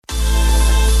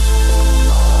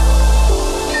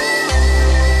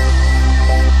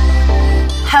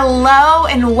Hello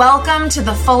and welcome to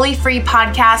the Fully Free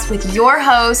Podcast with your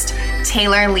host,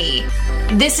 Taylor Lee.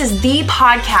 This is the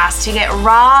podcast to get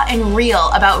raw and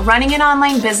real about running an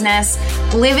online business,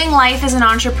 living life as an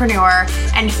entrepreneur,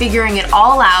 and figuring it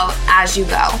all out as you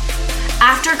go.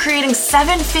 After creating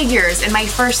 7 figures in my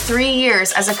first 3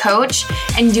 years as a coach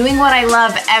and doing what I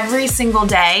love every single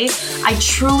day, I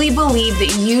truly believe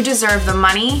that you deserve the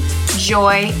money,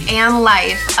 joy, and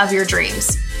life of your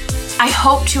dreams. I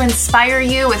hope to inspire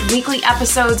you with weekly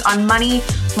episodes on money,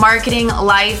 marketing,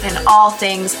 life, and all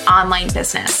things online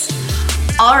business.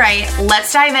 All right,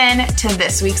 let's dive in to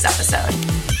this week's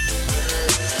episode.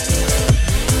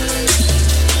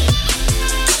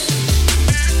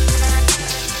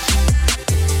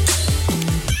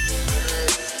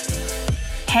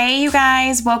 Hey, you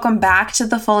guys, welcome back to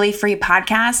the Fully Free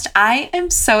Podcast. I am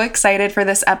so excited for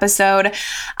this episode.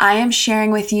 I am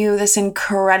sharing with you this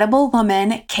incredible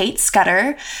woman, Kate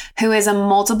Scudder, who is a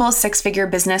multiple 6-figure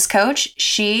business coach.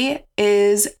 She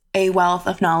is a wealth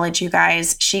of knowledge, you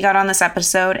guys. She got on this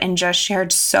episode and just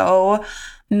shared so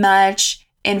much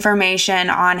information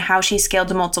on how she scaled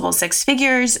to multiple 6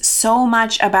 figures, so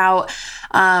much about,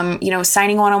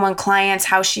 signing one-on-one clients,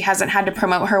 how she hasn't had to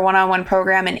promote her one-on-one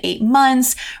program in 8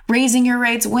 months, raising your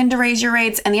rates, when to raise your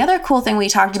rates. And the other cool thing we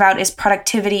talked about is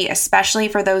productivity, especially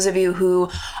for those of you who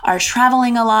are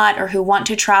traveling a lot or who want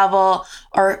to travel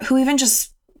or who even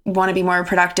just want to be more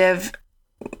productive.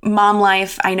 Mom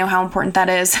life, I know how important that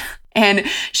is. And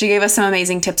she gave us some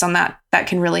amazing tips on that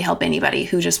can really help anybody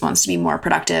who just wants to be more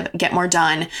productive, get more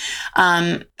done,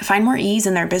 find more ease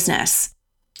in their business.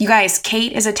 You guys,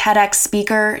 Kate is a TEDx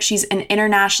speaker. She's an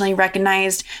internationally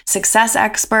recognized success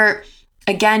expert.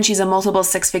 Again, she's a multiple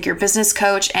 6-figure business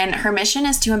coach, and her mission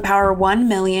is to empower 1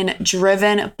 million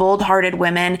driven, bold-hearted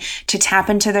women to tap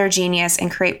into their genius and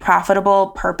create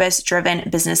profitable, purpose-driven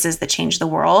businesses that change the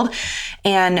world.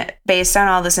 And based on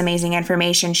all this amazing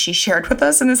information she shared with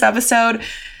us in this episode,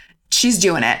 she's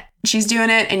doing it. She's doing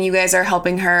it, and you guys are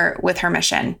helping her with her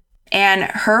mission. And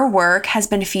her work has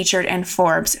been featured in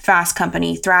Forbes, Fast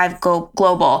Company, Thrive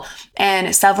Global,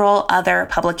 and several other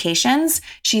publications.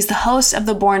 She's the host of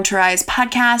the Born to Rise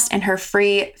podcast and her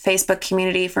free Facebook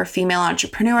community for female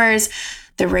entrepreneurs,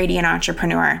 The Radiant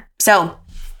Entrepreneur. So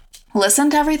listen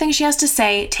to everything she has to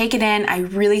say, take it in. I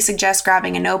really suggest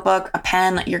grabbing a notebook, a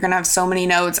pen. You're going to have so many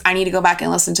notes. I need to go back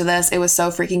and listen to this. It was so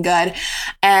freaking good.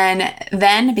 And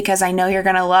then, because I know you're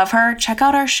going to love her, check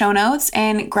out our show notes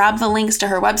and grab the links to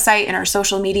her website and her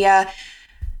social media.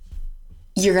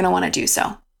 You're going to want to do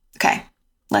so. Okay,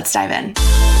 let's dive in.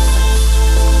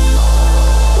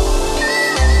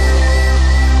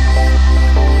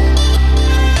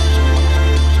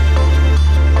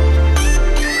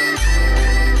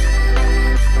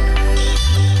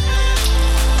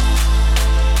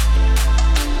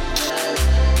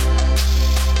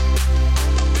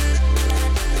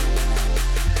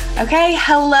 Okay.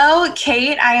 Hello,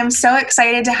 Kate. I am so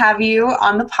excited to have you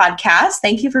on the podcast.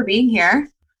 Thank you for being here.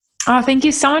 Oh, thank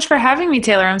you so much for having me,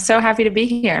 Taylor. I'm so happy to be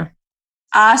here.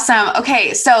 Awesome.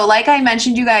 Okay. So like I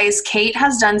mentioned, you guys, Kate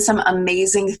has done some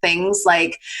amazing things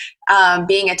like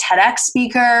being a TEDx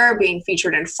speaker, being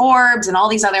featured in Forbes and all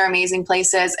these other amazing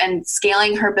places and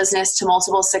scaling her business to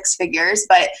multiple 6 figures.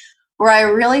 But where I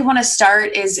really want to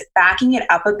start is backing it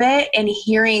up a bit and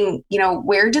hearing,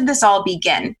 where did this all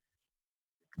begin?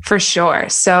 For sure.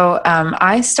 So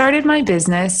I started my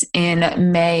business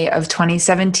in May of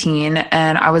 2017,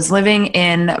 and I was living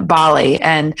in Bali,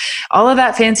 and all of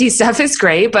that fancy stuff is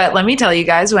great. But let me tell you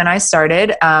guys, when I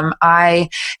started, I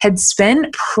had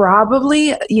spent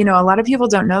probably, a lot of people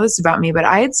don't know this about me, but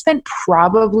I had spent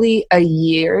probably a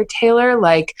year, Taylor,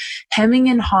 like hemming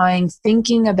and hawing,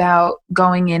 thinking about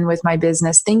going in with my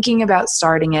business, thinking about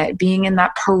starting it, being in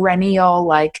that perennial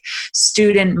like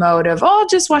student mode of, oh,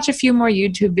 just watch a few more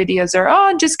YouTube videos, or, oh,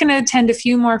 I'm just going to attend a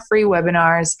few more free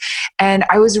webinars. And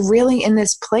I was really in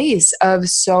this place of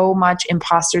so much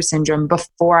imposter syndrome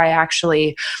before I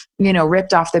actually,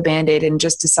 ripped off the Band-Aid and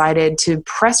just decided to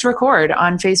press record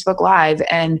on Facebook Live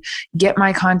and get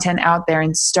my content out there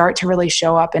and start to really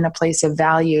show up in a place of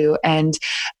value. And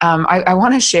I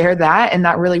want to share that and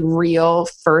that really real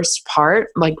first part,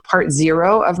 like part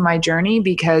 0 of my journey,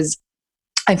 because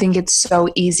I think it's so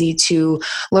easy to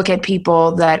look at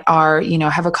people that are,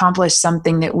 have accomplished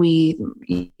something that we,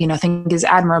 think is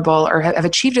admirable or have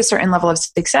achieved a certain level of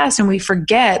success. And we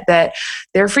forget that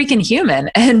they're freaking human.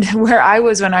 And where I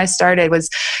was when I started was,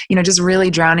 just really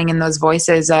drowning in those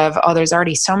voices of, oh, there's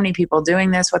already so many people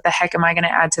doing this. What the heck am I going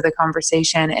to add to the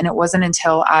conversation? And it wasn't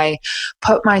until I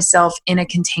put myself in a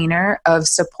container of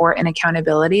support and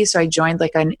accountability. So I joined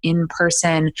like an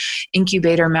in-person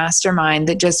incubator mastermind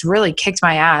that just really kicked my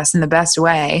my ass in the best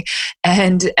way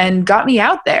and got me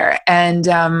out there. And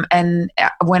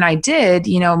when I did,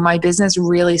 my business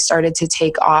really started to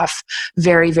take off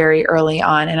very, very early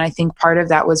on. And I think part of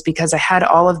that was because I had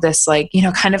all of this,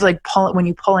 kind of like when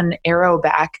you pull an arrow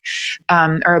back,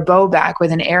 or a bow back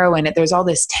with an arrow in it, there's all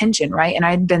this tension, right? And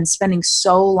I'd been spending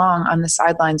so long on the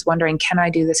sidelines wondering, can I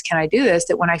do this? Can I do this?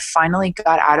 That when I finally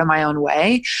got out of my own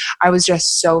way, I was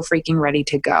just so freaking ready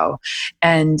to go.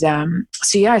 And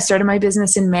I started my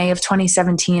business in May of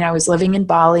 2017. I was living in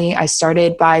Bali. I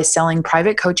started by selling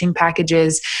private coaching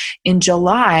packages. In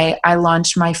July, I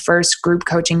launched my first group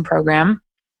coaching program.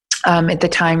 At the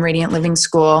time, Radiant Living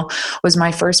School was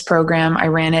my first program. I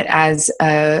ran it as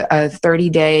a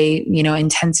 30-day,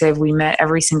 intensive. We met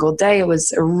every single day. It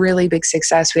was a really big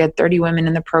success. We had 30 women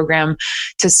in the program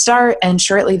to start. And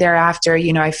shortly thereafter,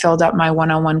 I filled up my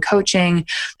one-on-one coaching,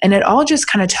 and it all just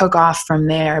kind of took off from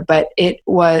there. But it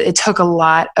took a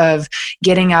lot of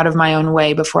getting out of my own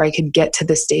way before I could get to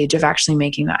the stage of actually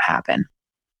making that happen.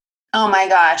 Oh my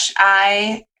gosh.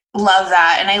 I love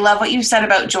that. And I love what you said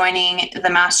about joining the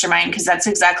mastermind, because that's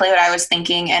exactly what I was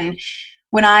thinking. And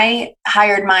when I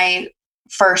hired my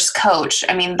first coach,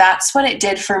 that's what it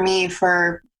did for me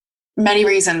for many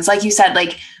reasons. Like you said,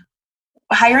 like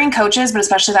hiring coaches, but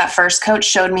especially that first coach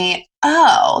showed me,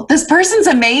 oh, this person's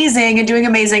amazing and doing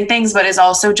amazing things, but is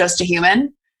also just a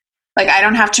human. Like I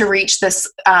don't have to reach this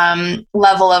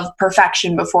level of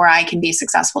perfection before I can be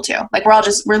successful too. Like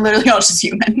we're literally all just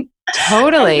human.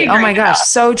 Totally. Oh my gosh.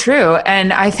 So true.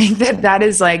 And I think that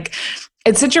is like,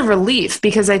 it's such a relief,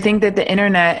 because I think that the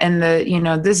internet and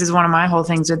this is one of my whole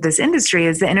things with this industry,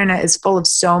 is the internet is full of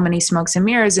so many smokes and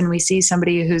mirrors. And we see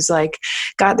somebody who's like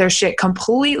got their shit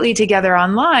completely together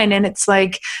online. And it's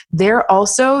like, they're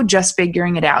also just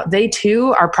figuring it out. They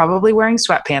too are probably wearing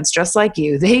sweatpants just like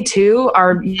you. They too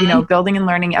are, building and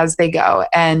learning as they go.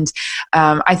 And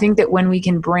I think that when we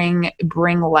can bring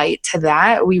light to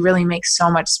that, we really make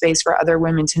so much space for other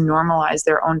women to normalize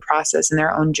their own process and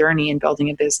their own journey in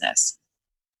building a business.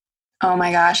 Oh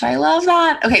my gosh, I love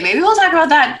that. Okay, maybe we'll talk about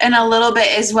that in a little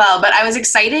bit as well. But I was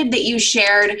excited that you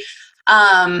shared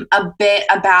a bit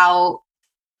about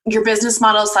your business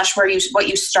model / what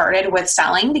you started with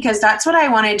selling, because that's what I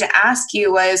wanted to ask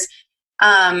you was,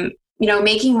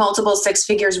 making multiple six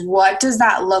figures. What does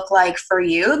that look like for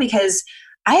you? Because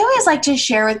I always like to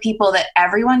share with people that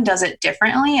everyone does it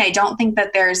differently. I don't think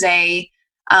that there's a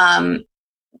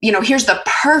here's the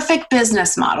perfect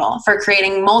business model for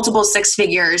creating multiple six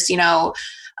figures, or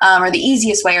the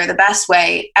easiest way or the best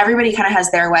way. Everybody kind of has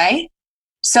their way.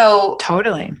 So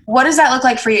totally. What does that look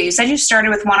like for you? You said you started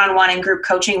with one-on-one and group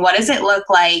coaching. What does it look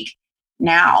like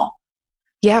now?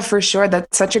 Yeah, for sure.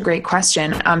 That's such a great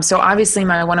question. So obviously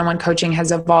my one-on-one coaching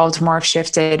has evolved, morphed,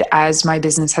 shifted as my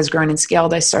business has grown and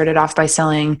scaled. I started off by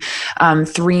selling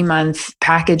 3-month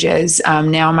packages.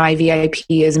 Now my VIP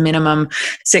is minimum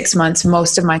 6 months.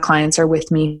 Most of my clients are with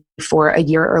me for a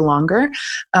year or longer.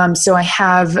 So I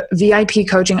have VIP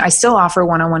coaching. I still offer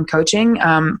one-on-one coaching.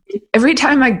 Every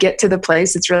time I get to the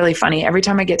place, it's really funny. Every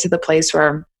time I get to the place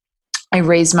where I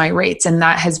raised my rates. And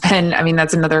that has been,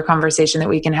 that's another conversation that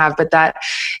we can have, but that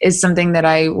is something that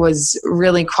I was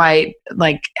really quite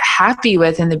happy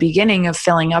with in the beginning of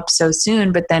filling up so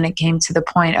soon. But then it came to the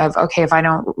point of, okay, if I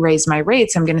don't raise my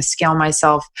rates, I'm going to scale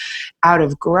myself out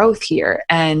of growth here.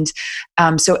 And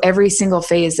so every single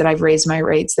phase that I've raised my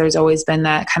rates, there's always been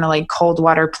that kind of cold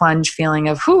water plunge feeling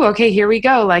of, okay, here we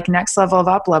go, next level of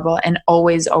up level. And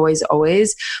always, always,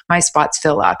 always my spots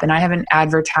fill up. And I haven't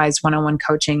advertised one-on-one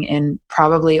coaching in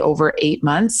probably over 8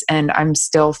 months. And I'm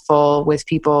still full with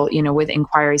people, with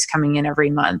inquiries coming in every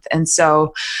month. And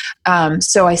so I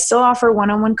still offer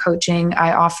one-on-one coaching.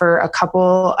 I offer a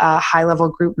couple high-level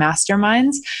group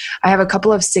masterminds. I have a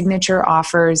couple of signature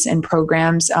offers and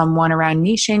programs, one around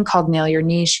niching called Nail Your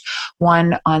Niche,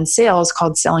 one on sales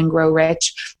called Sell and Grow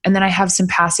Rich. And then I have some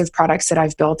passive products that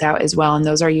I've built out as well. And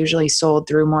those are usually sold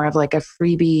through more of a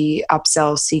freebie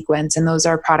upsell sequence. And those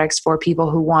are products for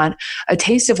people who want a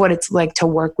taste of what it's like to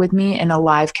work with me in a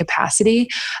live capacity,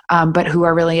 but who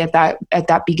are really at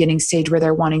that beginning stage where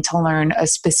they're wanting to learn a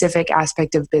specific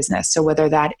aspect of business. So whether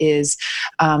that is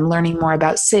learning more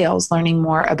about sales, learning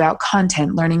more about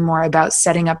content, learning more about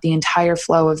setting up the entire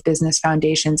flow of business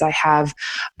foundations, I have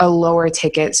a lower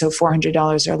ticket, so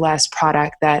 $400 or less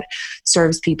product that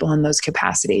serves people in those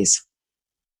capacities.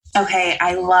 Okay,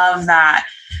 I love that.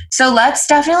 So let's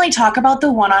definitely talk about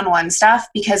the one-on-one stuff,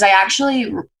 because I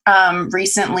actually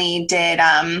recently did,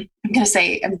 I'm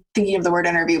thinking of the word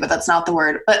interview, but that's not the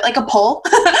word, but a poll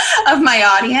of my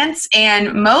audience.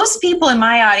 And most people in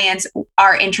my audience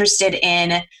are interested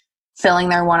in filling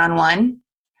their one-on-one.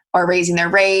 or raising their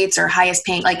rates or highest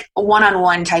paying, like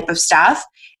one-on-one type of stuff.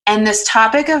 And this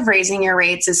topic of raising your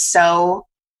rates is so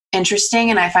interesting.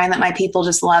 And I find that my people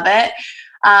just love it.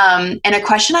 And a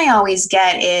question I always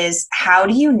get is, how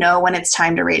do you know when it's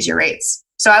time to raise your rates?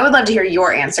 So I would love to hear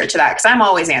your answer to that, because I'm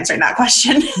always answering that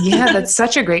question. Yeah, that's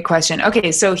such a great question.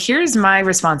 Okay, so here's my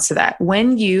response to that.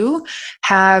 When you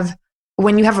have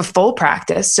a full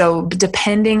practice, so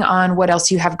depending on what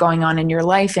else you have going on in your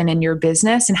life and in your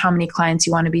business and how many clients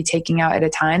you want to be taking out at a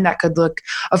time,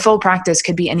 a full practice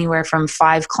could be anywhere from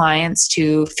 5 clients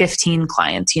to 15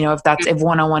 clients, if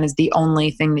one-on-one is the only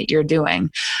thing that you're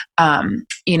doing.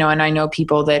 And I know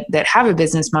people that have a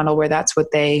business model where that's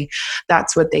what they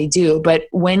do. But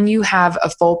when you have a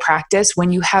full practice,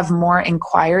 when you have more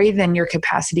inquiry than your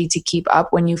capacity to keep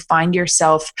up, when you find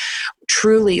yourself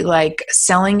truly like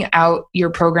selling out your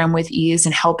program with ease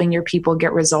and helping your people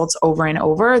get results over and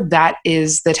over, that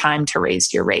is the time to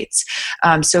raise your rates.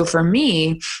 So for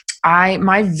me,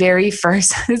 my very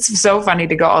first, it's so funny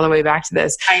to go all the way back to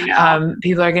this. I know.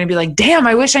 People are going to be like, damn,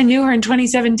 I wish I knew her in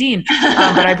 2017.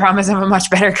 But I promise I'm a much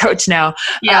better coach now.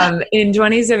 Yeah. In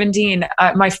 2017,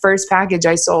 my first package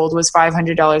I sold was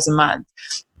 $500 a month.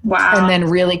 Wow. And then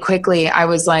really quickly, I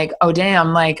was like, oh,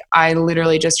 damn, like I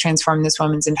literally just transformed this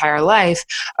woman's entire life.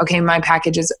 Okay, my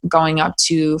package is going up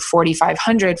to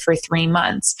 $4,500 for 3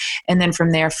 months. And then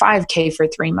from there, $5,000 for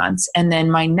 3 months. And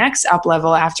then my next up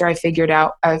level, after I filled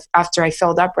up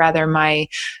my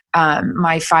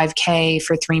 $5,000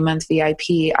 for 3-month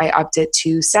VIP, I upped it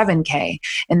to $7,000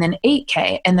 and then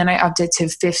 $8,000. And then I upped it to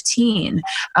 $15,000.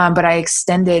 But I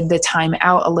extended the time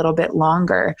out a little bit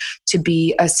longer to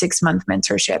be a 6-month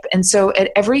mentorship. And so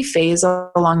at every phase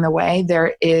along the way,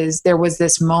 there was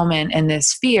this moment and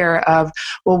this fear of,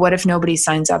 well, what if nobody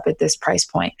signs up at this price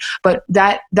point? But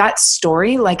that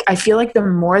story, like, I feel like the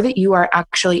more that you are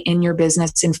actually in your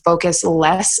business and focus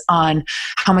less on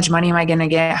how much money am I going to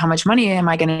get? How much money am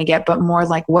I going to get? But more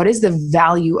like, what is the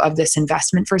value of this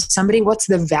investment for somebody? What's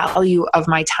the value of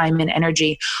my time and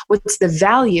energy? What's the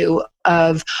value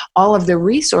of all of the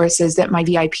resources that my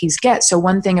VIPs get? So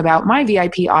one thing about my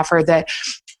VIP offer that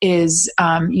is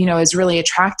really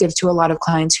attractive to a lot of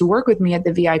clients who work with me at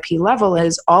the VIP level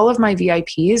is all of my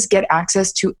VIPs get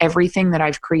access to everything that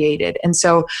I've created. And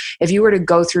so if you were to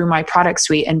go through my product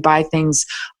suite and buy things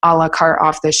a la carte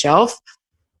off the shelf,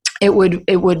 it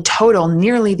would total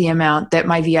nearly the amount that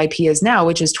my VIP is now,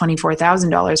 which is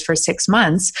 $24,000 for 6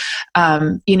 months.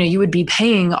 You would be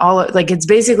paying it's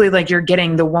basically like you're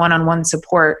getting the one-on-one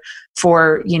support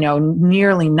for,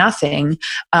 nearly nothing,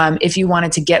 if you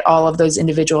wanted to get all of those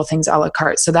individual things a la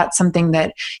carte. So that's something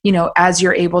that, as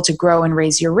you're able to grow and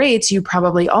raise your rates, you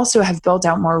probably also have built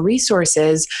out more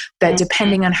resources that,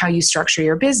 depending on how you structure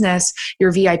your business,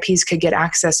 your VIPs could get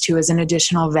access to as an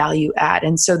additional value add.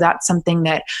 And so that's something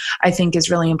that I think is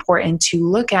really important to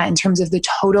look at in terms of the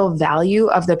total value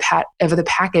of the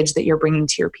package that you're bringing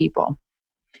to your people.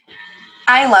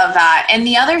 I love that. And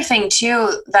the other thing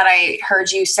too that I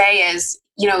heard you say is,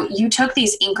 you took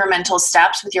these incremental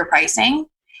steps with your pricing.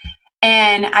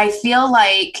 And I feel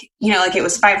like, like it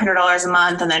was $500 a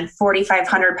month and then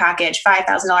 $4,500 package,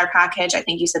 $5,000 package. I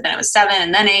think you said then it was 7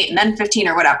 and then 8 and then 15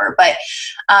 or whatever. But,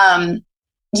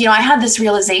 I had this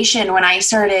realization when I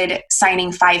started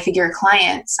signing 5-figure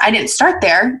clients. I didn't start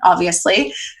there,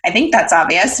 obviously. I think that's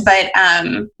obvious. But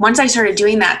once I started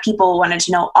doing that, people wanted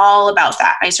to know all about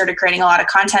that. I started creating a lot of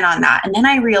content on that. And then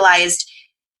I realized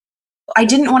I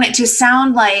didn't want it to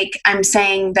sound like I'm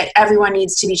saying that everyone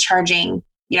needs to be charging,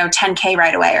 $10,000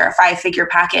 right away or a 5-figure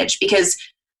package, because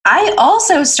I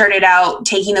also started out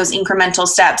taking those incremental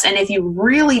steps. And if you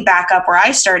really back up where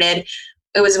I started,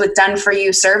 it was with Done For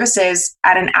You services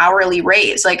at an hourly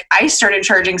rate. Like I started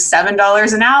charging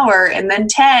 $7 an hour and then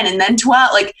 10 and then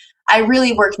 12. Like I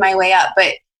really worked my way up.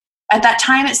 But at that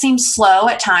time, it seemed slow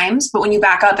at times. But when you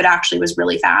back up, it actually was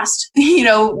really fast.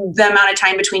 The amount of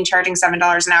time between charging $7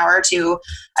 an hour to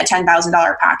a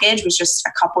 $10,000 package was just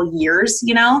a couple years,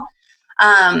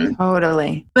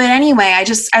 Totally. But anyway,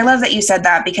 I love that you said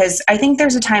that, because I think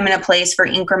there's a time and a place for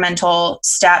incremental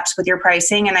steps with your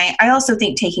pricing. And I also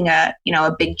think taking a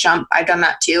big jump, I've done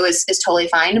that too, is totally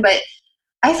fine. But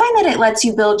I find that it lets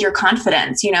you build your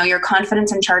confidence, your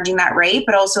confidence in charging that rate,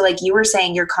 but also, like you were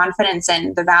saying, your confidence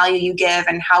in the value you give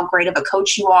and how great of a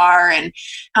coach you are and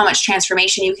how much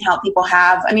transformation you can help people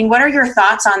have. I mean, what are your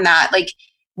thoughts on that? Like,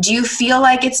 do you feel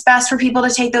like it's best for people to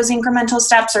take those incremental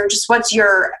steps, or just what's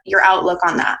your outlook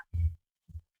on that?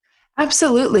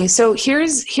 Absolutely. So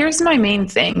here's my main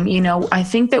thing. I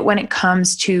think that when it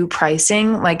comes to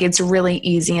pricing, like it's really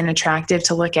easy and attractive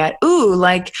to look at, ooh,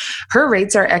 like her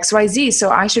rates are XYZ.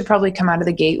 So I should probably come out of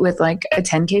the gate with like a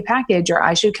 10K package, or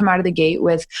I should come out of the gate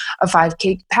with a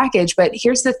 5K package. But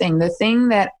here's the thing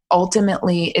that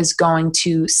ultimately is going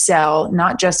to sell,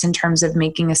 not just in terms of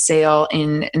making a sale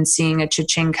and seeing a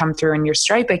cha-ching come through in your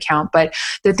Stripe account, but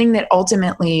the thing that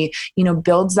ultimately,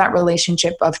 builds that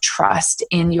relationship of trust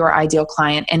in your ideal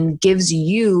client and gives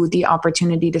you the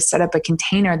opportunity to set up a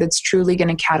container that's truly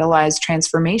going to catalyze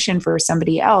transformation for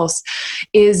somebody else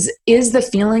is the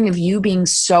feeling of you being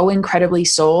so incredibly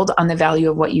sold on the value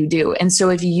of what you do. And so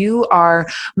if you are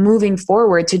moving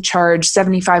forward to charge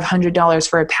 $7,500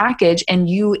 for a package and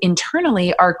you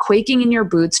internally are quaking in your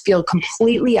boots, feel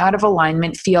completely out of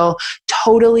alignment, feel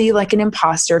totally like an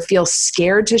imposter, feel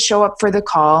scared to show up for the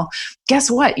call,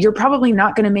 guess what? You're probably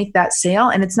not going to make that sale.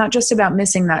 And it's not just about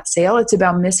missing that sale. It's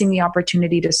about missing the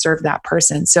opportunity to serve that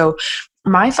person. So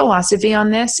my philosophy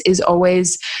on this is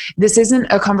always, this isn't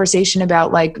a conversation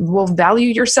about like, well, value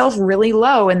yourself really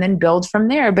low and then build from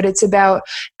there. But it's about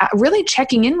really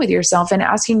checking in with yourself and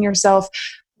asking yourself,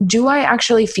 do I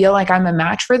actually feel like I'm a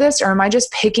match for this? Or am I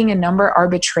just picking a number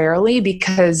arbitrarily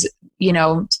because,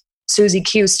 Susie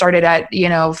Q started at,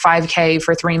 5K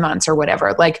for 3 months or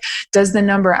whatever? Like, does the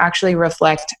number actually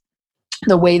reflect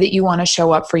the way that you want to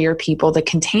show up for your people, the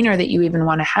container that you even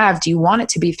want to have? Do you want it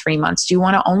to be 3 months? Do you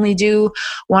want to only do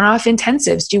one-off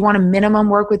intensives? Do you want to minimum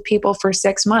work with people for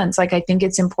 6 months? Like, I think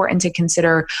it's important to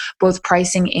consider both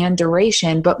pricing and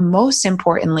duration, but most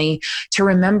importantly, to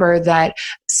remember that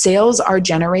sales are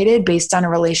generated based on a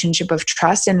relationship of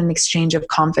trust and an exchange of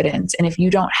confidence. And if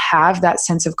you don't have that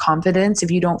sense of confidence,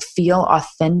 if you don't feel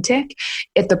authentic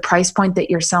at the price point that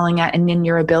you're selling at and in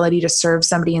your ability to serve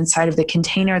somebody inside of the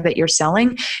container that you're selling,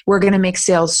 we're going to make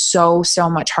sales so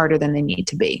much harder than they need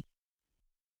to be.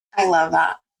 I love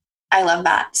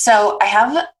that. So I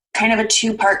have kind of a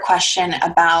two-part question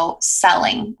about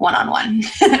selling one-on-one.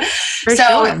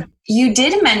 Sure. You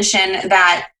did mention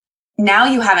that now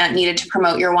you haven't needed to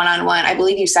promote your one-on-one, I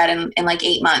believe you said in like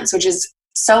 8 months, which is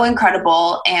so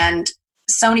incredible. And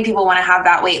so many people want to have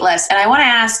that wait list. And I want to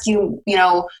ask you,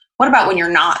 what about when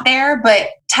you're not there? But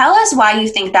tell us why you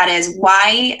think that is.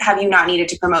 Why have you not needed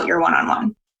to promote your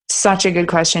one-on-one? Such a good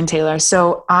question, Taylor.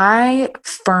 So I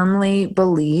firmly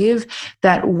believe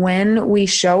that when we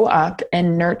show up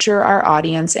and nurture our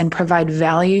audience and provide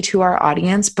value to our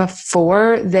audience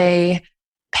before they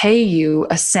pay you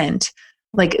a cent,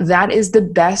 like that is the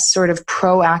best sort of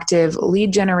proactive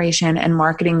lead generation and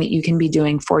marketing that you can be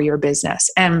doing for your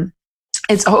business. And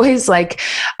it's always like,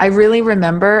 I really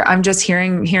remember, I'm just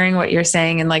hearing what you're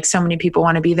saying, and like so many people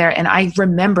want to be there. And I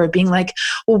remember being like,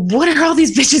 well, what are all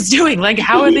these bitches doing? Like,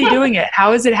 how are they doing it?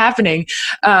 How is it happening?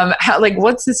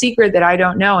 What's the secret that I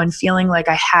don't know? And feeling like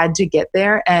I had to get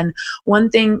there. And one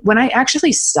thing, when I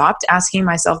actually stopped asking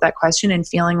myself that question and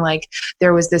feeling like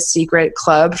there was this secret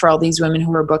club for all these women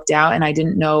who were booked out, and I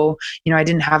didn't know, I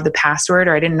didn't have the password,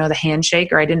 or I didn't know the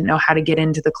handshake, or I didn't know how to get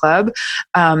into the club.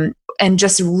 And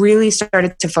just really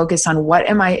started to focus on, what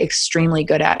am I extremely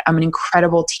good at? I'm an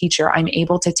incredible teacher. I'm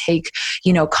able to take,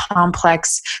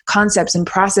 complex concepts and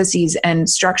processes and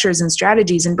structures and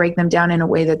strategies and break them down in a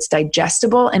way that's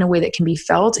digestible, in a way that can be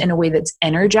felt, in a way that's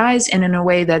energized, and in a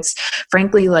way that's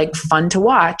frankly like fun to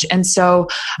watch. And so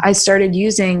I started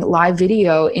using live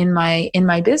video in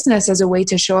my business as a way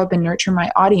to show up and nurture my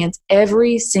audience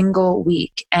every single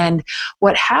week. And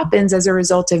what happens as a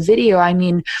result of video, I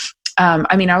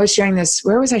was sharing this,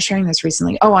 where was I sharing this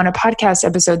recently? Oh, on a podcast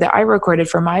episode that I recorded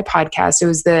for my podcast. It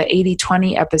was the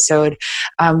 80-20 episode,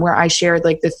 where I shared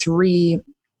like the 3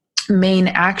 main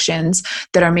actions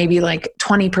that are maybe like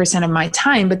 20% of my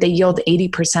time, but they yield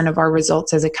 80% of our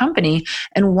results as a company.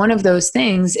 And one of those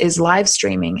things is live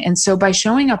streaming. And so by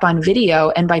showing up on video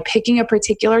and by picking a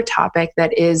particular topic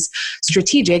that is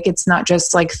strategic, it's not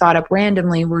just like thought up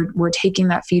randomly. We're taking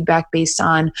that feedback based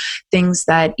on things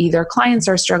that either clients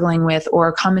are struggling with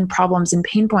or common problems and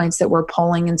pain points that we're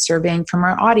polling and surveying from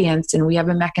our audience. And we have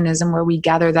a mechanism where we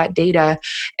gather that data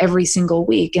every single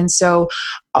week. And so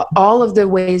all of the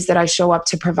ways that I show up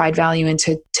to provide value and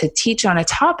to teach on a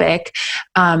topic,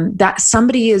 that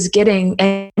somebody is getting,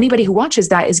 anybody who watches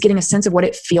that is getting a sense of what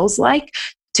it feels like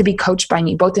to be coached by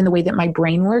me, both in the way that my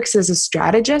brain works as a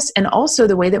strategist and also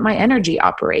the way that my energy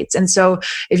operates. And so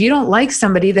if you don't like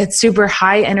somebody that's super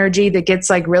high energy, that gets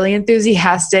like really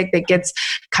enthusiastic, that gets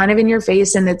kind of in your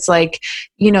face and it's like,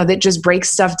 that just breaks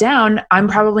stuff down, I'm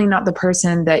probably not the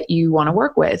person that you want to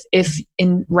work with. If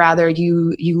rather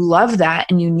you love that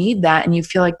and you need that and you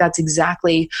feel like that's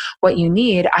exactly what you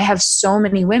need. I have so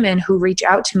many women who reach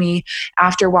out to me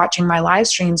after watching my live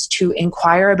streams to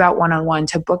inquire about one-on-one,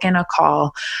 to book in a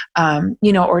call,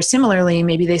 or similarly,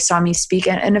 maybe they saw me speak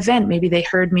at an event, maybe they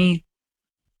heard me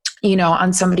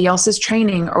on somebody else's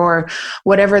training or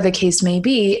whatever the case may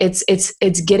be.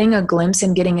 It's getting a glimpse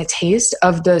and getting a taste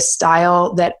of the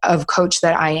style of coach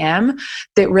that I am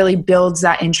that really builds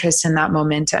that interest and that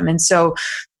momentum. And so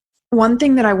one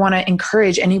thing that I want to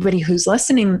encourage anybody who's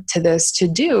listening to this to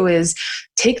do is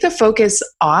take the focus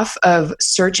off of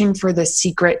searching for the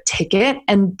secret ticket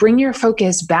and bring your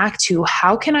focus back to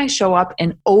how can I show up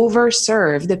and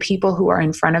overserve the people who are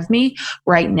in front of me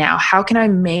right now? How can I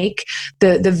make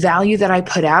the value that I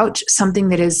put out something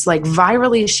that is like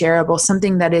virally shareable,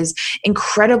 something that is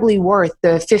incredibly worth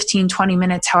the 15, 20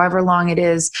 minutes, however long it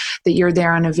is that you're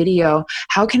there on a video?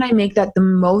 How can I make that the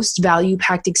most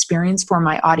value-packed experience for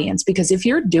my audience? Because if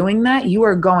you're doing that, you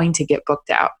are going to get booked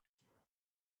out.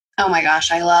 Oh my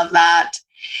gosh, I love that.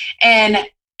 And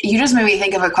you just made me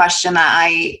think of a question that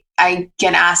I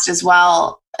get asked as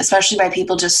well, especially by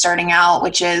people just starting out,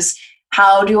 which is,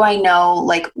 how do I know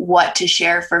like what to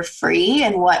share for free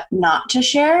and what not to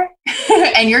share?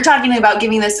 And you're talking about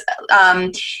giving this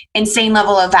insane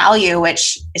level of value,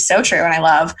 which is so true and I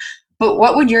love. But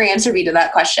what would your answer be to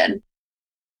that question?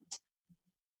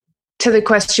 To the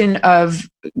question of,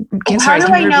 how do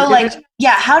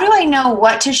I know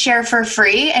what to share for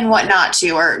free and what not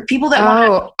to, or people that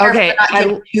want to share not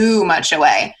give too much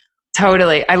away?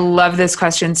 Totally. I love this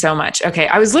question so much. Okay.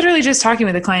 I was literally just talking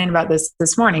with a client about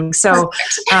this morning. So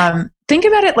think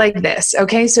about it like this.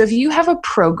 Okay. So if you have a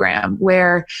program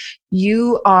where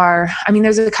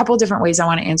there's a couple different ways I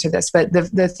want to answer this, but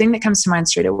the thing that comes to mind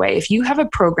straight away, if you have a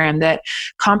program that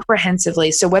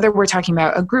comprehensively, so whether we're talking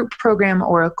about a group program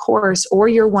or a course or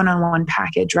your one-on-one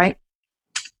package, right?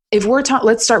 If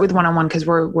let's start with one-on-one because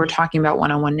we're talking about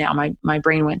one-on-one now. My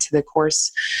brain went to the course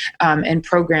and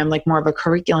program, like more of a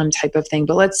curriculum type of thing.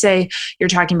 But let's say you're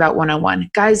talking about one-on-one.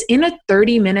 Guys, in a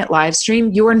 30-minute live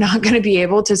stream, you are not going to be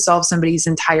able to solve somebody's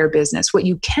entire business. What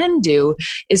you can do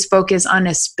is focus on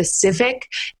a specific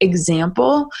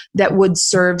example that would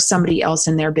serve somebody else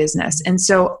in their business. And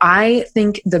so I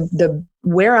think the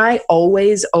where I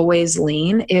always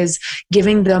lean is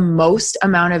giving the most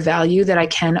amount of value that I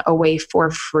can away for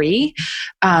free,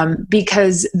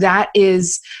 because that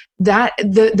is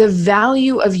the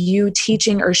value of you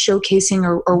teaching or showcasing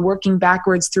or working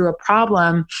backwards through a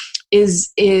problem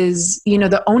is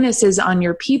the onus is on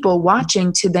your people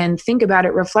watching to then think about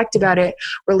it, reflect about it,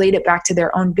 relate it back to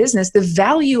their own business. The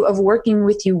value of working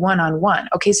with you one-on-one.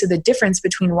 Okay, so the difference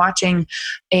between watching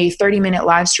a 30-minute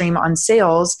live stream on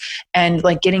sales and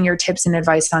like getting your tips and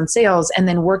advice on sales, and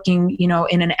then working,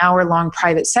 in an hour-long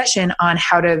private session on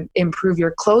how to improve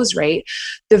your close rate,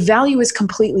 the value is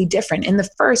completely different. In the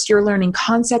first, you're learning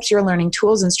concepts, you're learning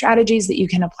tools and strategies that you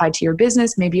can apply to your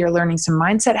business. Maybe you're learning some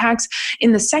mindset hacks.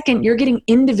 In the second, you're getting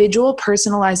individual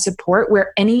personalized support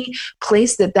where any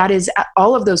place that is,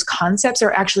 all of those concepts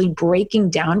are actually breaking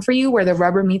down for you, where the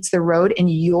rubber meets the road in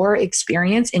your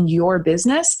experience in your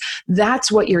business.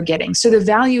 That's what you're getting. So the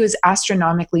value is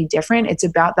astronomically different. It's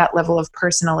about that level of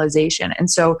personalization. And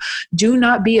so do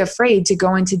not be afraid to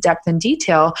go into depth and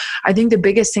detail. I think the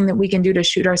biggest thing that we can do to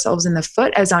shoot ourselves in the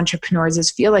foot as entrepreneurs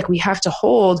is feel like we have to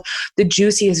hold the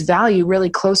juiciest value really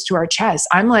close to our chest.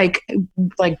 I'm like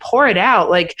pour it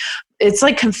out. Like, it's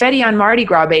like confetti on Mardi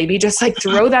Gras, baby. Just like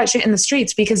throw that shit in the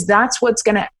streets, because that's what's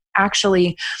going to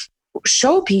actually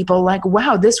show people like,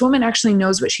 wow, this woman actually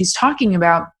knows what she's talking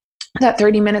about. That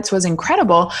 30 minutes was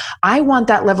incredible. I want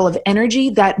that level of energy,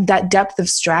 that depth of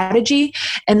strategy,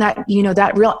 and that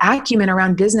real acumen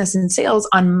around business and sales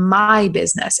on my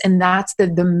business. And that's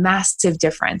the massive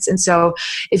difference. And so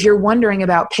if you're wondering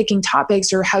about picking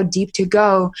topics or how deep to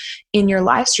go in your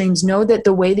live streams, know that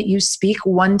the way that you speak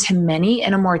one to many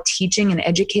in a more teaching and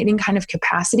educating kind of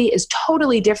capacity is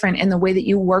totally different in the way that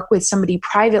you work with somebody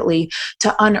privately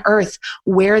to unearth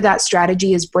where that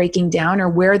strategy is breaking down or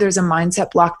where there's a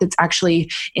mindset block that's actually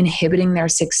inhibiting their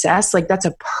success. Like, that's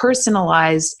a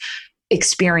personalized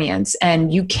experience,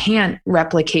 and you can't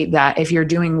replicate that if you're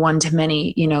doing one to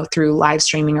many, through live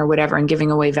streaming or whatever and giving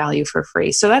away value for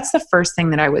free. So that's the first thing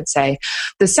that I would say.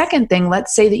 The second thing,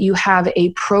 let's say that you have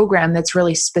a program that's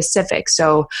really specific.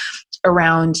 So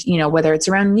around, whether it's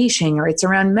around niching or it's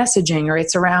around messaging or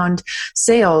it's around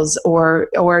sales or,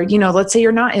 let's say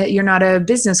you're not a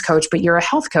business coach, but you're a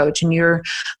health coach and you're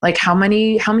like, how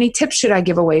many tips should I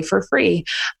give away for free?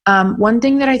 One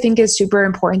thing that I think is super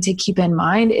important to keep in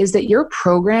mind is that your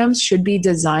programs should be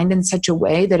designed in such a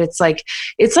way that it's like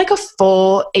a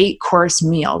full 8-course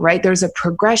meal, right? There's a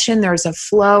progression, there's a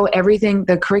flow, everything.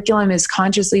 The curriculum is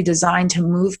consciously designed to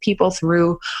move people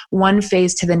through one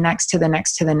phase to the next, to the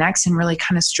next, to the next, and really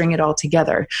kind of string it all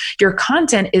together. Your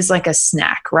content is like a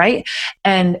snack, right?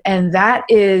 And that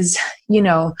is,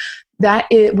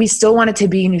 we still want it to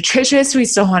be nutritious. We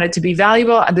still want it to be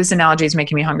valuable. This analogy is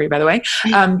making me hungry, by the way.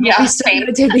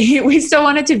 We still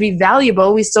want it to be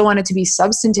valuable. We still want it to be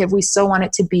substantive. We still want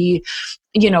it to be,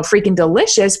 freaking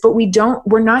delicious, but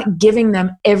we're not giving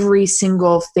them every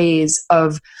single phase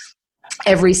of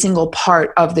every single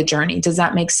part of the journey. Does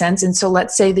that make sense? And so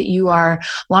let's say that you are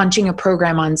launching a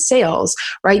program on sales,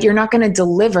 right? You're not going to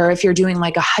deliver if you're doing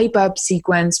like a hype up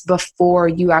sequence before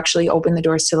you actually open the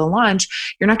doors to the launch.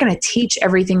 You're not going to teach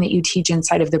everything that you teach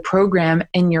inside of the program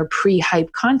in your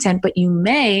pre-hype content, but you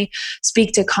may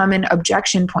speak to common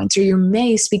objection points, or you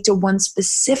may speak to one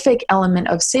specific element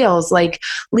of sales, like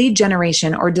lead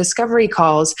generation or discovery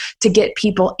calls, to get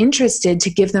people interested,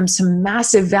 to give them some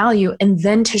massive value, and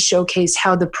then to showcase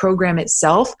how the program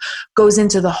itself goes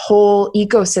into the whole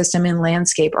ecosystem and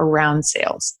landscape around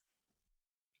sales.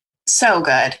 So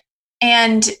good.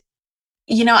 And,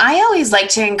 I always like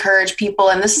to encourage people,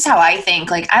 and this is how I think,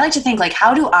 I like to think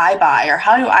how do I buy or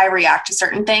how do I react to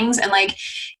certain things? And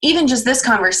even just this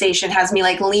conversation has me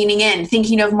leaning in,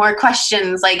 thinking of more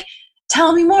questions,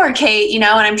 tell me more, Kate, and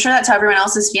I'm sure that's how everyone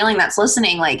else is feeling that's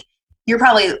listening. You're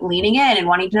probably leaning in and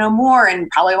wanting to know more and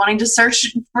probably wanting to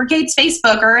search for Kate's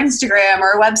Facebook or Instagram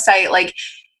or website.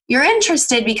 You're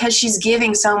interested because she's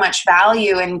giving so much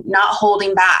value and not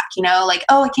holding back,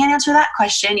 oh, I can't answer that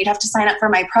question. You'd have to sign up for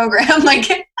my program. Right.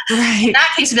 In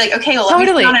that case, it'd be okay, well, let me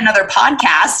be on another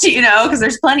podcast, because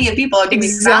there's plenty of people.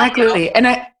 Exactly.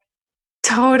 And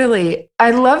Totally.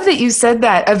 I love that you said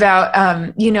that about,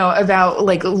 about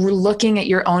looking at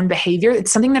your own behavior.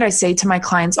 It's something that I say to my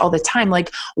clients all the time,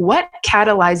 what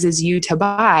catalyzes you to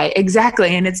buy?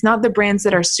 Exactly. And it's not the brands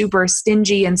that are super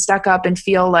stingy and stuck up and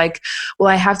feel well,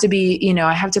 I have to be,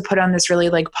 I have to put on this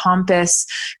really pompous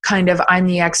kind of, I'm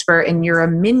the expert and you're a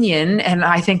minion. And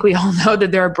I think we all know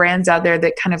that there are brands out there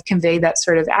that kind of convey that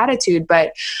sort of attitude.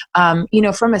 But,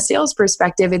 from a sales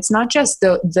perspective, it's not just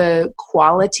the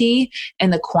quality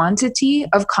and the quantity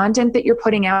of content that you're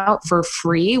putting out for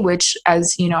free, which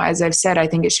as I've said, I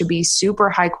think it should be super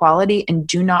high quality, and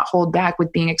do not hold back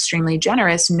with being extremely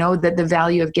generous. Know that the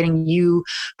value of getting you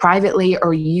privately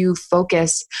or you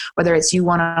focused, whether it's you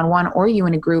one-on-one or you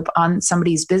in a group on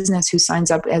somebody's business who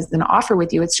signs up as an offer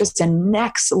with you, it's just a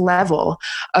next level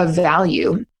of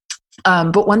value.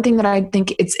 But one thing that I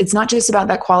think it's not just about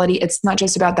that quality, it's not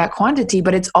just about that quantity,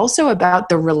 but it's also about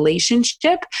the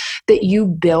relationship that you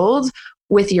build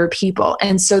with your people.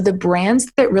 And so the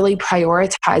brands that really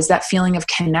prioritize that feeling of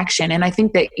connection, and I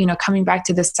think that, coming back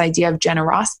to this idea of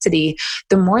generosity,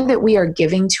 the more that we are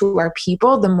giving to our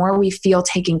people, the more we feel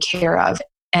taken care of.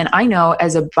 And I know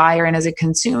as a buyer and as a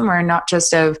consumer, not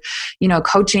just of,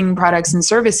 coaching products and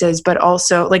services, but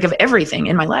also of everything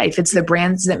in my life. It's the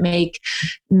brands that make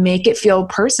it feel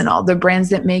personal, the brands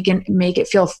that make it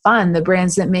feel fun, the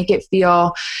brands that make it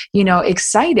feel,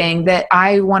 exciting, that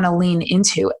I want to lean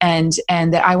into and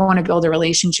that I want to build a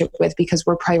relationship with, because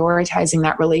we're prioritizing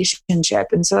that relationship.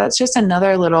 And so that's just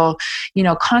another little,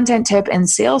 content tip and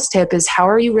sales tip is, how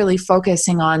are you really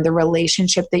focusing on the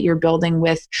relationship that you're building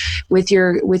with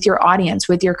your audience,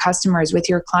 with your customers, with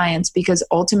your clients, because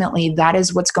ultimately that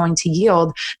is what's going to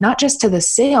yield not just to the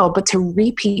sale, but to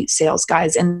repeat sales,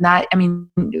 guys. And that,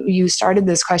 you started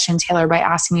this question, Taylor, by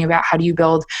asking me about how do you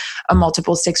build a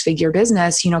multiple 6-figure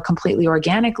business, completely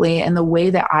organically. And the way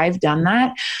that I've done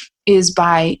that is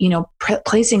by,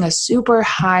 placing a super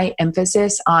high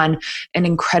emphasis on an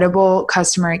incredible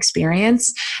customer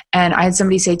experience. And I had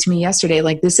somebody say to me yesterday,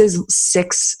 this is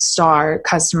 6-star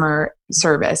customer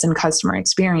service and customer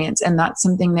experience. And that's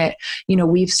something that,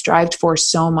 we've strived for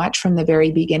so much from the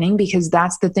very beginning, because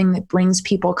that's the thing that brings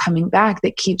people coming back,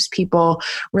 that keeps people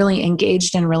really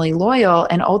engaged and really loyal.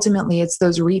 And ultimately it's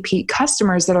those repeat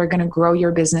customers that are going to grow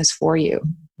your business for you.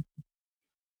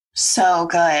 So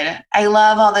good. I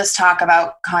love all this talk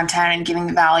about content and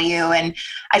giving value. And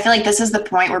I feel like this is the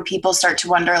point where people start to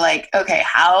wonder, okay,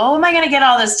 how am I going to get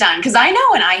all this done? Because I know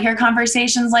when I hear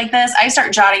conversations like this, I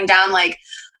start jotting down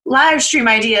live stream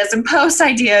ideas and post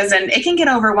ideas, and it can get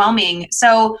overwhelming.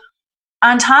 So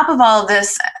on top of all of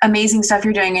this amazing stuff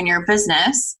you're doing in your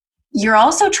business, you're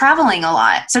also traveling a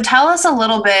lot. So tell us a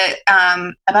little bit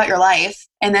about your life,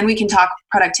 and then we can talk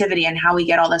productivity and how we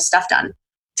get all this stuff done.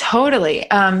 Totally.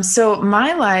 So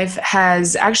my life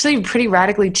has actually pretty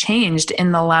radically changed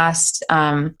in the last,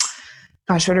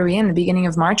 what are we in? The beginning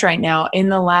of March right now. In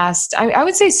the last, I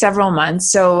would say several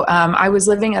months. So I was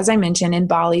living, as I mentioned, in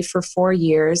Bali for 4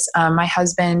 years. My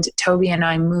husband, Toby, and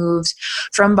I moved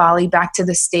from Bali back to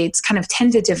the States kind of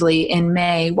tentatively in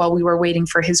May while we were waiting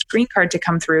for his green card to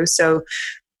come through. So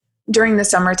during the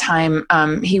summertime,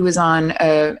 he was on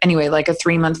like a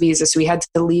 3-month visa. So we had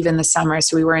to leave in the summer.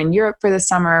 So we were in Europe for the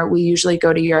summer. We usually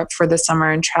go to Europe for the summer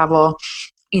and travel,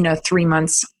 3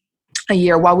 months a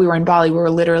year. While we were in Bali, we were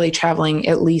literally traveling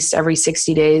at least every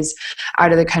 60 days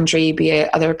out of the country, be it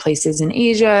other places in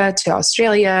Asia, to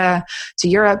Australia, to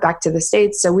Europe, back to the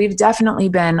States. So we've definitely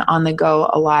been on the go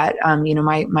a lot.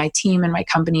 My team and my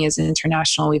company is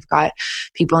international. We've got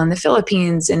people in the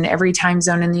Philippines and every time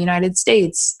zone in the United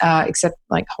States, except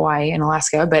like Hawaii and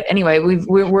Alaska. But anyway,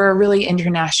 we're a really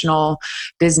international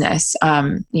business.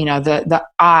 The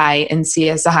I in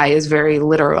CSI is very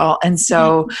literal. And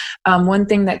so one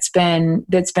thing that's been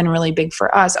really big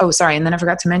for us. Oh, sorry. And then I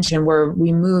forgot to mention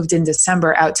we moved in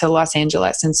December out to Los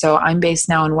Angeles. And so I'm based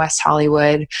now in West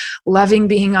Hollywood, loving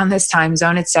being on this time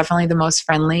zone. It's definitely the most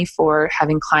friendly for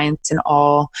having clients in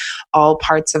all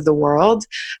parts of the world.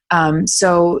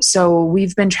 So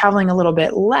we've been traveling a little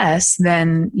bit less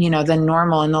than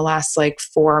normal in the last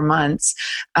 4 months.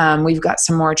 We've got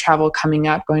some more travel coming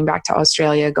up, going back to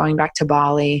Australia, going back to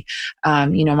Bali.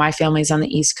 My family's on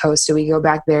the East Coast, so we go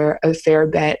back there a fair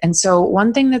bit. And so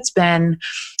one thing that's been,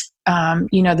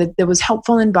 that was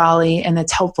helpful in Bali and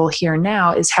that's helpful here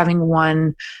now is having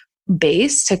one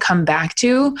base to come back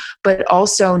to, but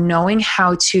also knowing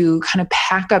how to kind of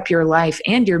pack up your life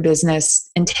and your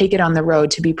business and take it on the road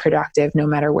to be productive no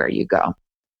matter where you go.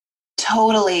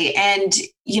 Totally. And,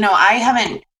 I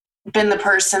haven't been the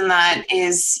person that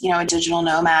is, a digital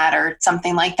nomad or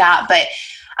something like that, but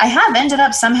I have ended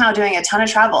up somehow doing a ton of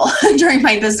travel during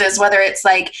my business, whether it's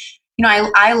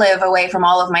I live away from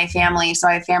all of my family, so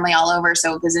I have family all over.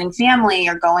 So visiting family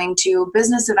or going to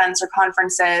business events or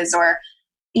conferences or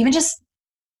even just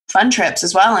fun trips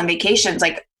as well and vacations.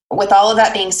 With all of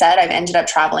that being said, I've ended up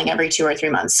traveling every 2 or 3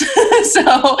 months.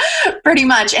 So pretty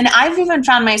much. And I've even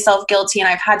found myself guilty. And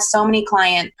I've had so many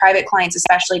private clients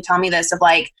especially tell me this of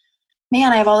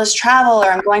man, I have all this travel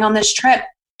or I'm going on this trip.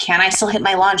 Can I still hit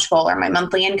my launch goal or my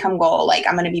monthly income goal?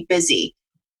 I'm going to be busy.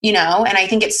 And I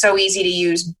think it's so easy to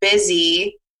use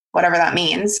busy, whatever that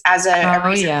means, as a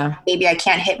reason. Yeah. Maybe I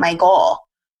can't hit my goal.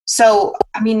 So,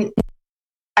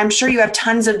 I'm sure you have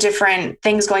tons of different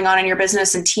things going on in your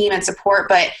business and team and support,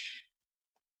 but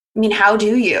how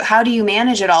do you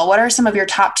manage it all? What are some of your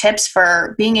top tips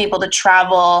for being able to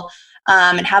travel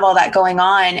and have all that going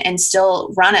on and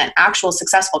still run an actual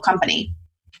successful company?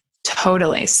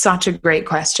 Totally. Such a great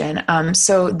question.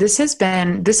 So this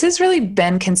has really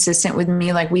been consistent with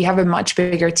me. We have a much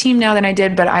bigger team now than I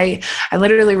did, but I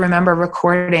literally remember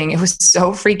recording, it was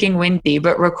so freaking windy,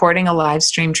 but recording a live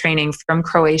stream training from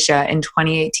Croatia in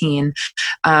 2018,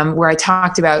 where I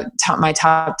talked about my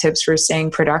top tips for staying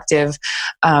productive,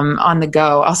 on the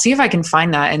go. I'll see if I can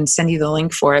find that and send you the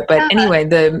link for it. But anyway,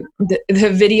 the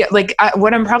video,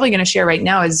 what I'm probably going to share right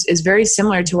now is very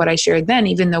similar to what I shared then,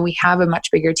 even though we have a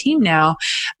much bigger team now,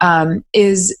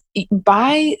 is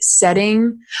by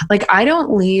setting, I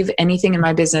don't leave anything in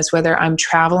my business, whether I'm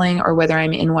traveling or whether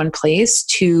I'm in one place,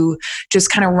 to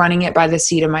just kind of running it by the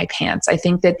seat of my pants. I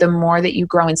think that the more that you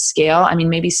grow and scale,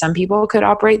 maybe some people could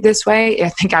operate this way. I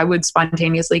think I would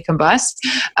spontaneously combust.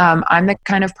 I'm the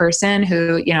kind of person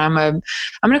who, I'm an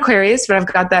Aquarius, but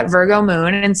I've got that Virgo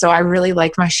moon. And so I really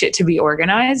like my shit to be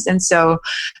organized. And so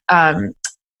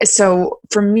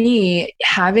for me,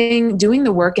 doing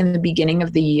the work in the beginning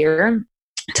of the year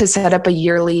to set up a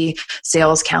yearly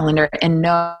sales calendar and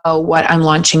know what I'm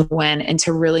launching when, and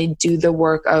to really do the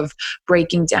work of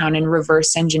breaking down and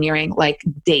reverse engineering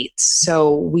dates.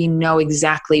 So we know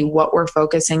exactly what we're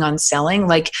focusing on selling.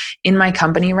 In my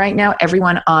company right now,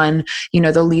 everyone on,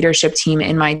 the leadership team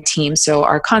in my team. So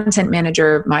our content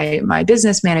manager, my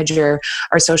business manager,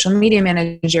 our social media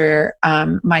manager,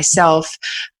 myself,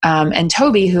 and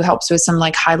Toby, who helps with some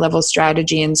high level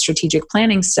strategy and strategic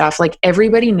planning stuff.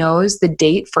 Everybody knows the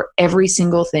date for every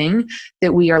single thing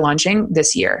that we are launching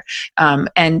this year.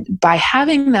 And by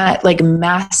having that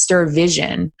master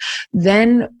vision,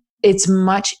 then it's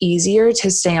much easier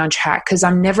to stay on track because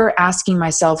I'm never asking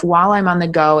myself while I'm on the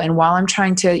go and while I'm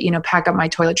trying to, pack up my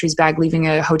toiletries bag, leaving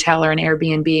a hotel or an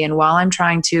Airbnb, and while I'm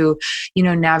trying to,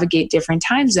 navigate different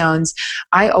time zones,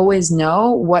 I always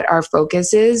know what our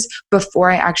focus is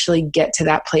before I actually get to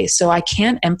that place. So I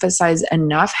can't emphasize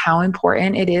enough how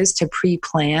important it is to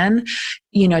pre-plan,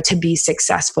 to be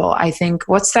successful. I think,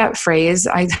 what's that phrase?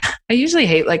 I usually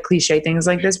hate like cliche things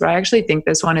like this, but I actually think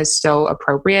this one is so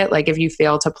appropriate. Like if you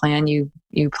fail to plan, you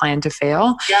plan to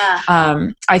fail. Yeah.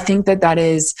 I think that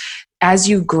is, as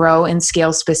you grow and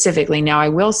scale specifically. Now, I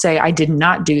will say I did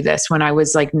not do this when I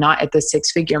was like not at the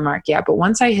 6-figure mark yet. But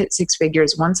once I hit 6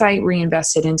 figures, once I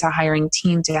reinvested into hiring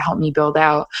team to help me build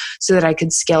out so that I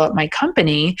could scale up my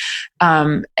company,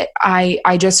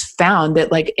 I just found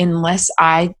that like, unless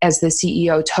I, as the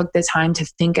CEO, took the time to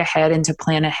think ahead and to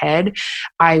plan ahead,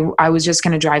 I was just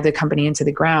going to drive the company into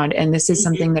the ground. And this is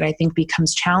something that I think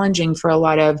becomes challenging for a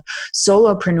lot of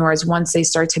solopreneurs once they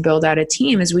start to build out a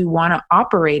team, is we want to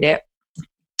operate it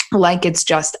like it's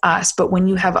just us. But when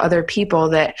you have other people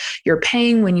that you're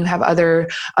paying, when you have other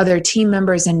team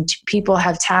members and people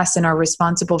have tasks and are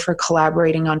responsible for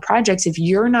collaborating on projects, if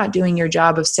you're not doing your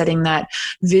job of setting that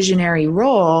visionary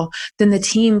role, then the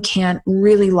team can't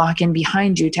really lock in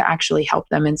behind you to actually help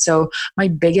them. And so my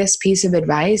biggest piece of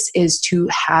advice is to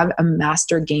have a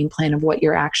master game plan of what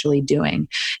you're actually doing.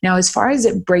 Now, as far as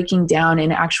it breaking down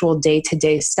in actual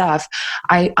day-to-day stuff,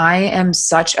 I am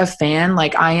such a fan.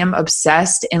 Like I am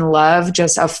obsessed and love,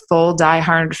 just a full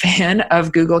diehard fan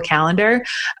of Google Calendar.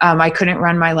 I couldn't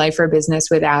run my life or business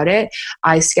without it.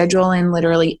 I schedule in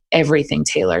literally everything,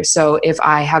 Taylor. So if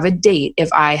I have a date,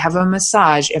 if I have a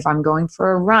massage, if I'm going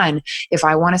for a run, if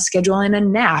I want to schedule in a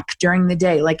nap during the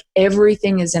day, like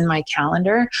everything is in my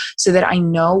calendar so that I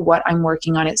know what I'm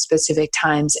working on at specific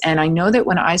times. And I know that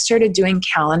when I started doing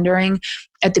calendaring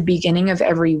at the beginning of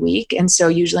every week. And so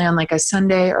usually on like a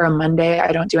Sunday or a Monday,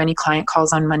 I don't do any client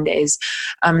calls on Mondays.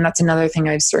 That's another thing.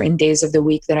 I have certain days of the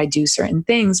week that I do certain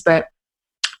things, but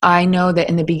I know that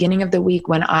in the beginning of the week,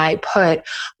 when I put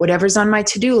whatever's on my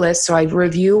to-do list, so I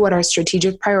review what our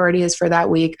strategic priority is for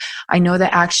that week. I know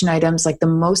the action items, like the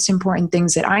most important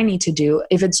things that I need to do.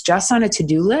 If it's just on a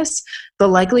to-do list, the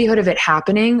likelihood of it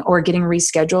happening or getting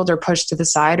rescheduled or pushed to the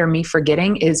side or me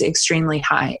forgetting is extremely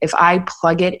high. If I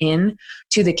plug it in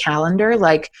to the calendar,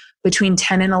 like between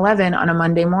 10 and 11 on a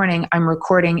Monday morning, I'm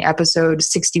recording episode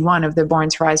 61 of the Born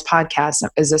to Rise podcast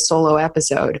as a solo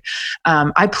episode.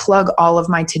 I plug all of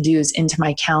my to-dos into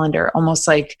my calendar, almost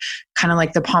like kind of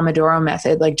like the Pomodoro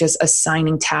method, like just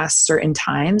assigning tasks certain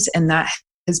times. And that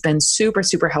has been super,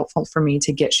 super helpful for me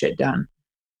to get shit done.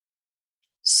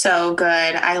 So good.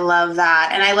 I love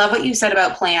that. And I love what you said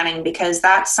about planning, because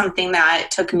that's something that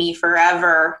took me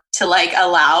forever to like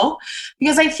allow,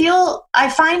 because I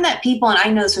find that people, and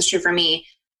I know this was true for me,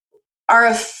 are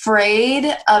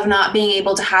afraid of not being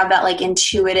able to have that like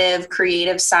intuitive,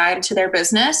 creative side to their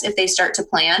business if they start to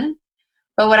plan.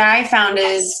 But what I found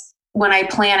is when I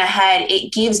plan ahead,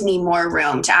 it gives me more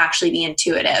room to actually be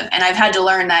intuitive. And I've had to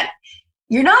learn that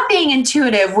you're not being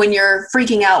intuitive when you're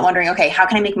freaking out, wondering, okay, how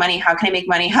can I make money? How can I make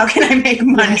money? How can I make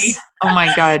money? Yes. Oh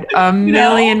my God. A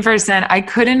million percent. I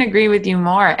couldn't agree with you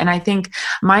more. And I think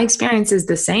my experience is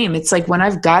the same. It's like when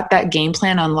I've got that game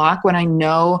plan unlocked, when I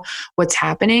know what's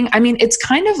happening, I mean, it's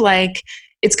kind of like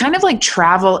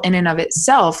travel in and of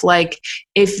itself. Like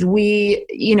if we,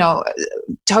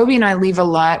 Toby and I leave a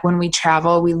lot when we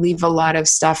travel, we leave a lot of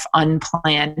stuff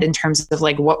unplanned in terms of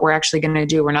like what we're actually going to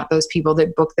do. We're not those people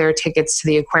that book their tickets to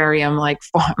the aquarium.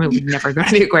 We'd never go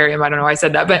to the aquarium. I don't know why I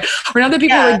said that, but we're not the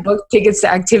people that book tickets to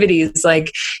activities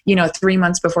 3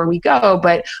 months before we go.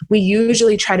 But we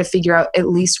usually try to figure out at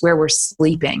least where we're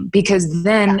sleeping, because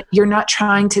then you're not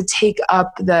trying to take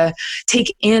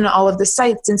in all of the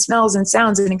sights and smells and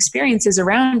sounds and experiences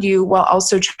around you while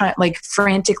also trying, like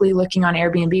frantically looking on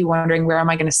Airbnb, wondering, where am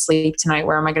I going to sleep tonight?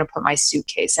 Where am I going to put my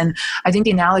suitcase? And I think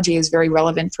the analogy is very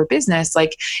relevant for business.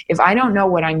 Like if I don't know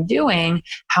what I'm doing,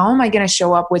 how am I going to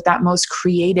show up with that most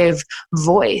creative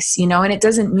voice? And it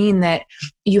doesn't mean that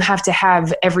you have to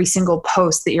have every single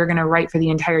post that you're going to write for the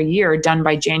entire year done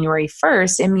by January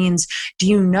 1st. It means, do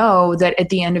you know that at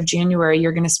the end of January,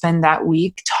 you're going to spend that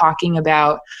week talking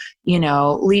about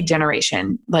lead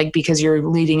generation, like because you're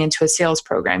leading into a sales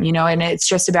program, and it's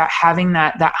just about having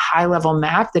that high level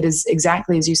map that is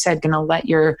exactly as you said, going to let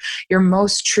your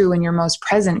most true and your most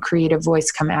present creative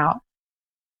voice come out.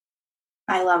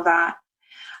 I love that.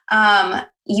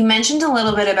 You mentioned a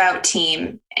little bit about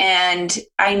team, and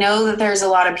I know that there's a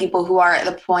lot of people who are at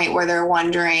the point where they're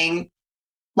wondering,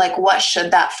 like, what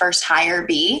should that first hire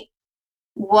be?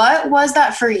 What was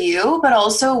that for you? But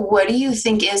also, what do you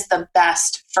think is the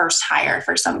best first hire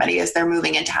for somebody as they're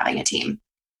moving into having a team?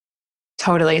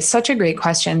 Totally. It's such a great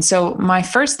question. So my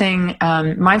first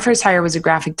hire was a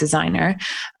graphic designer.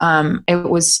 It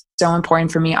was so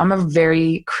important for me. I'm a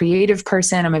very creative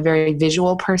person. I'm a very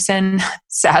visual person.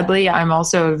 Sadly, I'm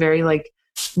also a very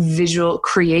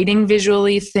creating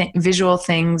visual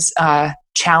things,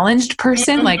 challenged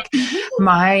person. Like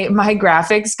my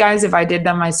graphics guys, if I did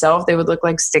them myself, they would look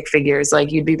like stick figures.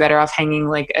 Like you'd be better off hanging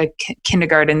like a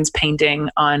kindergarten's painting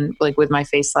on like with my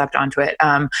face slapped onto it.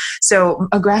 So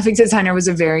a graphic designer was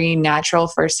a very natural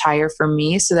first hire for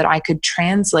me so that I could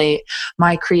translate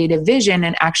my creative vision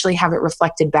and actually have it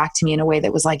reflected back to me in a way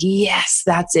that was like, yes,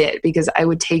 that's it. Because it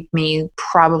would take me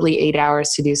probably 8 hours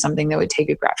to do something that would take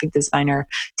a graphic designer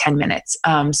 10 minutes.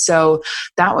 So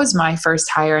that was my first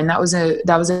hire. And that was a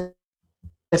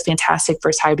fantastic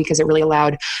first hire because it really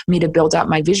allowed me to build up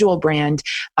my visual brand,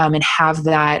 and have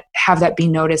that be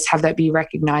noticed, have that be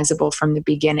recognizable from the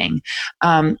beginning.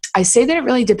 I say that it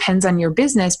really depends on your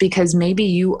business because maybe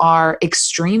you are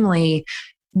extremely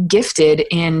gifted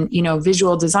in,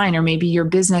 visual design, or maybe your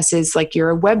business is like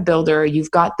you're a web builder,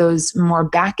 you've got those more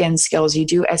back end skills, you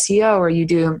do SEO or you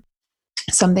do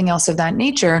something else of that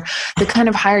nature. The kind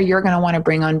of hire you're going to want to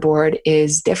bring on board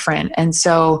is different. And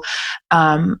so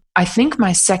I think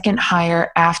my second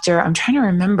hire after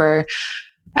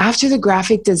the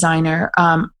graphic designer,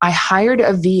 I hired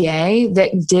a VA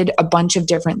that did a bunch of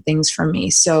different things for me.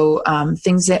 So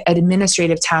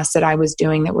administrative tasks that I was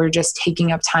doing that were just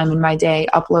taking up time in my day,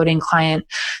 uploading client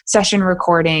session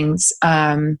recordings,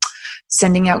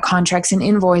 sending out contracts and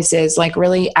invoices, like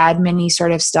really admin-y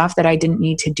sort of stuff that I didn't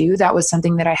need to do. That was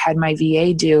something that I had my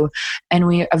VA do. And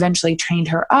we eventually trained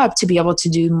her up to be able to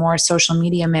do more social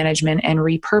media management and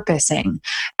repurposing.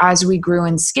 As we grew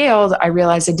and scaled, I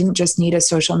realized I didn't just need a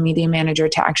social media manager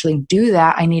to actually do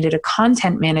that. I needed a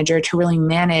content manager to really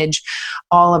manage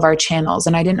all of our channels.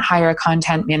 And I didn't hire a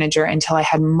content manager until I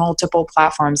had multiple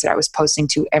platforms that I was posting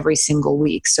to every single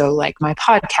week. So like my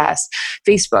podcast,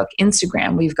 Facebook,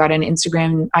 Instagram, we've got an Instagram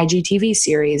IGTV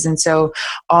series. And so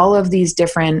all of these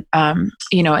different,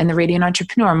 in the Radiant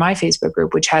Entrepreneur, my Facebook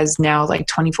group, which has now like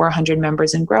 2,400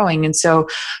 members and growing. And so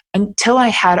until I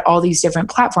had all these different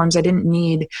platforms, I didn't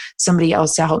need somebody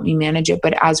else to help me manage it.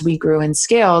 But as we grew and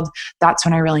scaled, that's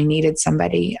when I really needed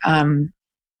somebody.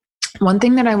 One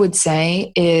thing that I would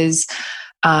say is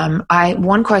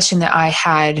one question that I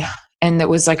had, and that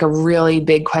was like a really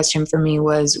big question for me,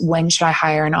 was when should I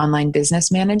hire an online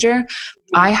business manager?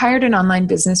 I hired an online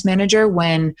business manager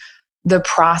when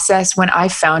I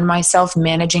found myself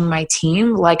managing my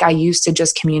team, like I used to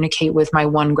just communicate with my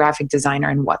one graphic designer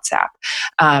in WhatsApp.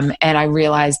 And I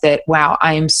realized that, wow,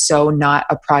 I am so not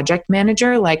a project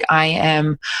manager. Like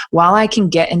while I can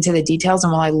get into the details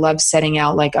and while I love setting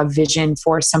out like a vision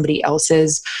for somebody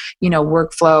else's,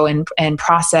 workflow and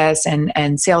process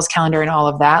and sales calendar and all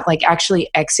of that, like actually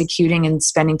executing and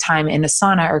spending time in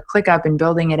Asana or ClickUp and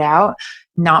building it out,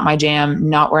 not my jam,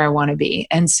 not where I want to be.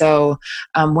 And so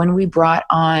when we brought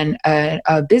on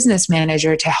a business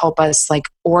manager to help us like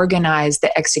organize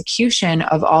the execution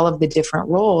of all of the different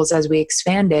roles as we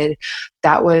expanded,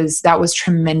 that was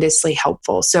tremendously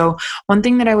helpful. So one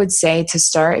thing that I would say to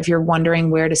start, if you're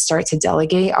wondering where to start to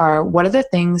delegate, are what are the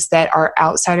things that are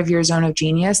outside of your zone of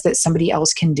genius that somebody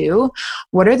else can do?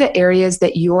 What are the areas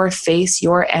that your face,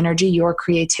 your energy, your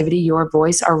creativity, your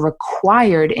voice are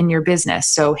required in your business?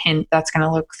 So hint, that's going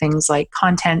to look things like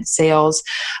content, sales,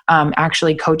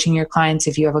 actually coaching your clients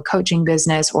if you have a coaching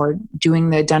business, or doing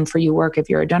the done-for-you work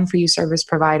if you're a done-for-you service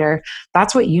provider.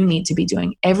 That's what you need to be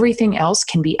doing. Everything else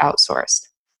can be outsourced.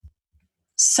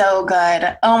 So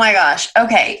good. Oh my gosh.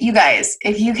 Okay, you guys,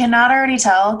 if you cannot already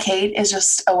tell, Kate is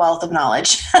just a wealth of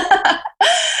knowledge.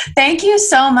 Thank you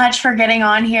so much for getting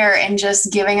on here and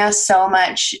just giving us so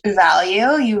much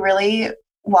value. You really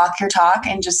walk your talk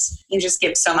and you just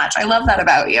give so much. I love that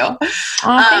about you.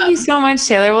 Oh, thank you so much,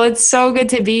 Taylor. Well, it's so good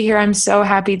to be here. I'm so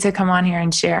happy to come on here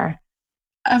and share.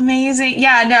 Amazing.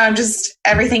 Yeah, no, I'm just,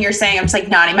 everything you're saying, I'm just like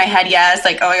nodding my head. Yes.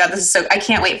 Like, oh my God, I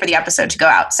can't wait for the episode to go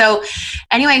out. So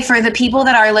anyway, for the people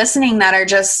that are listening that are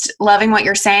just loving what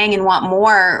you're saying and want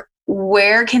more,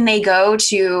 where can they go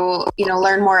to,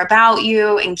 learn more about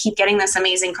you and keep getting this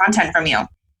amazing content from you?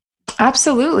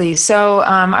 Absolutely. So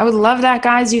I would love that,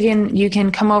 guys. You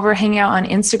can come over, hang out on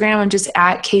Instagram. I'm just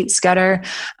at Kate Scudder.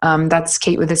 That's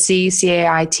Kate with a C,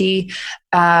 C-A-I-T.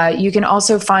 You can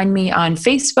also find me on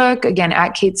Facebook, again,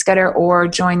 at Kate Scudder, or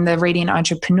join the Radiant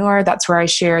Entrepreneur. That's where I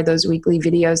share those weekly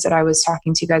videos that I was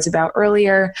talking to you guys about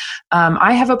earlier.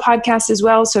 I have a podcast as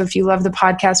well. So if you love the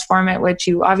podcast format, which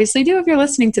you obviously do if you're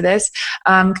listening to this,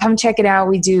 come check it out.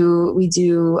 We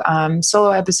do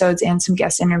solo episodes and some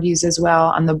guest interviews as well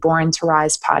on the Born to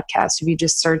Rise podcast. If you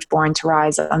just search Born to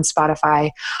Rise on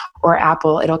Spotify or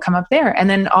Apple, it'll come up there. And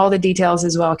then all the details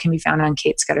as well can be found on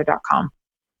katescudder.com.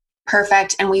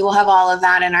 Perfect. And we will have all of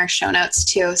that in our show notes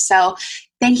too. So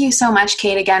thank you so much,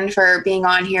 Kate, again, for being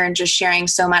on here and just sharing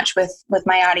so much with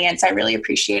my audience. I really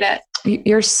appreciate it.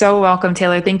 You're so welcome,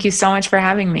 Taylor. Thank you so much for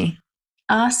having me.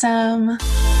 Awesome.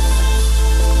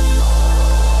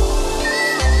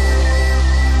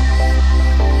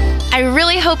 I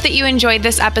really hope that you enjoyed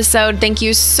this episode. Thank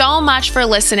you so much for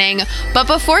listening. But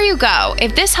before you go,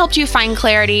 if this helped you find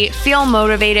clarity, feel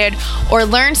motivated, or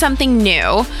learn something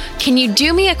new, can you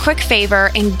do me a quick favor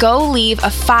and go leave a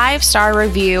 5-star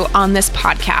review on this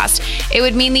podcast? It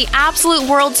would mean the absolute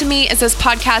world to me, as this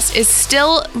podcast is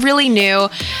still really new,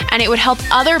 and it would help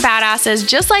other badasses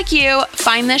just like you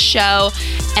find this show.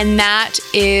 And that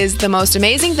is the most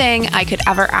amazing thing I could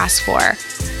ever ask for.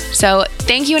 So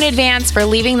thank you in advance for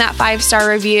leaving that 5-star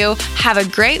review. Have a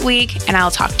great week, and I'll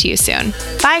talk to you soon.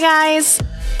 Bye, guys.